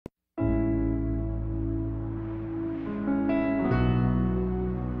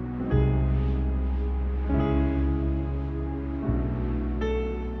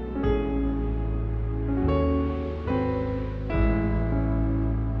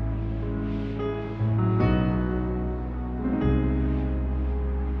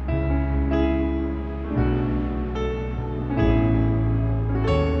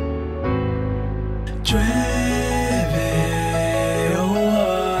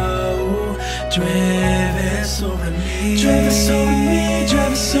Llueve sobre mí, llueve sobre mí,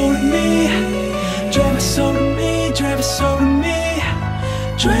 llueve sobre mí, llueve sobre mí, llueve sobre mí,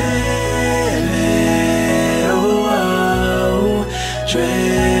 llueve, oh, oh,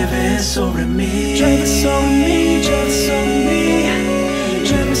 llueve sobre mí, llueve sobre mí, llueve sobre mí,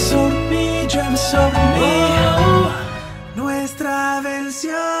 llueve sobre mí, llueve sobre mí, oh, nuestra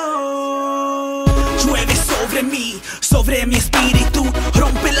versión. Llueve sobre mi espíritu,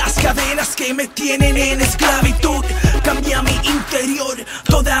 rompe las cadenas que me tienen en esclavitud, cambia mi interior,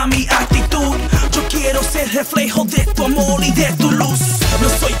 toda mi actitud. Yo quiero ser reflejo de tu amor y de tu luz. No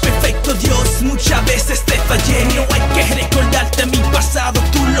soy perfecto, Dios, muchas veces te fallé. No hay que recordarte mi pasado,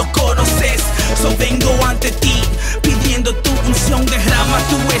 tú lo conoces. So vengo ante ti, pidiendo tu unción, derrama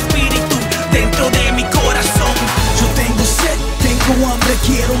tu espíritu dentro de mi corazón. Yo tengo sed, tengo hambre,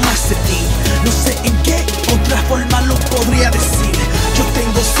 quiero más de ti. No sé en qué otra forma lo podría decir. Yo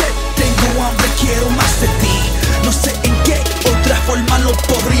tengo sed, tengo hambre, quiero más de ti. No sé en qué otra forma lo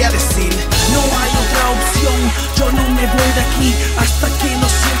podría decir. No hay otra opción, yo no me voy de aquí hasta que no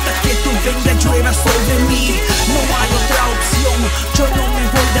sienta que tú venga y llueva sobre mí. No hay otra opción, yo no me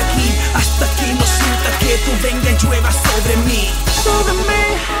voy de aquí hasta que no sienta que tú venga y llueva sobre mí. Sobre mí,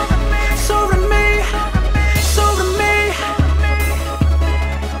 sobre mí, sobre mí,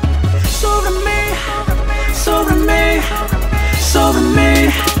 sobre mí, sobre mí, sobre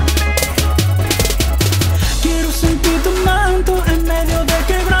mí. Quiero sentir tu manto en medio del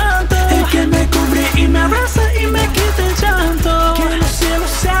quebranto, el que me cubre y me abraza y me quita el llanto. Que los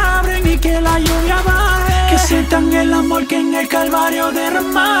cielos se abren y que la lluvia baje, que sientan el amor que en el Calvario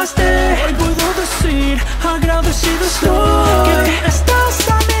derramaste. Hoy puedo decir, agradecido estoy, que tú estás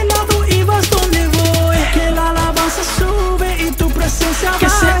a mi lado y vas donde voy, que la alabanza sube y tu presencia que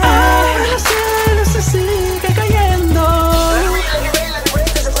se abre, el cielo se sigue cayendo.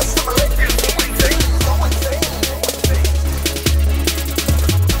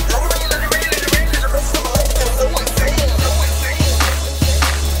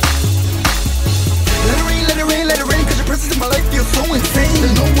 My life feels so insane.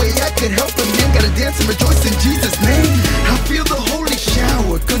 There's no way I could help it, man. Gotta dance and rejoice in Jesus' name. I feel the holy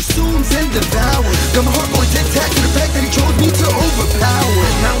shower, consumes and devours. Got my heart going tic-tac to the fact that he chose me to overpower.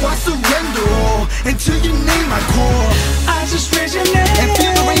 Now I surrender all, and to your name I call. I just raise your name and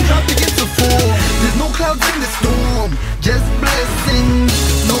feel the rain drop begin to fall. There's no clouds in the storm, just blessings.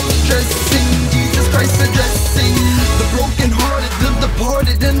 No stressing, Jesus Christ addressing the broken-hearted, the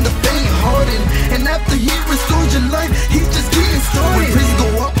departed, and the faint-hearted. And after he restores your life, he's just getting started. When praises go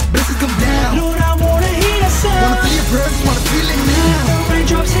up, blessings come down. Lord, I wanna hear the sound. Wanna feel your presence, wanna feel it now. The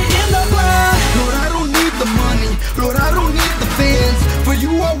raindrops hitting the ground. Lord, I don't need the money, Lord, I don't need the fans. For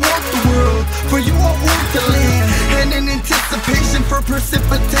you I walk the world, for you I walk the land. And in anticipation for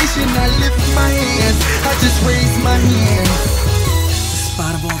precipitation, I lift my hands, I just raise my hands.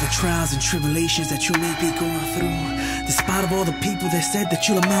 Despite of all the trials and tribulations that you may be going through, despite of all the people that said that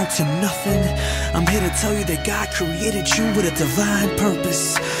you'll amount to nothing, I'm here to tell you that God created you with a divine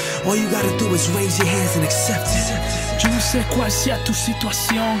purpose. All you gotta do is raise your hands and accept it. Yo no sé cuál sea tu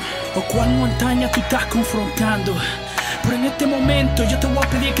situación o cuál montaña tú estás confrontando, pero en este momento yo te voy a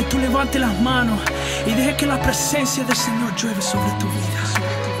pedir que tú levantes las manos y dejes que la presencia del Señor llueve sobre tu vida.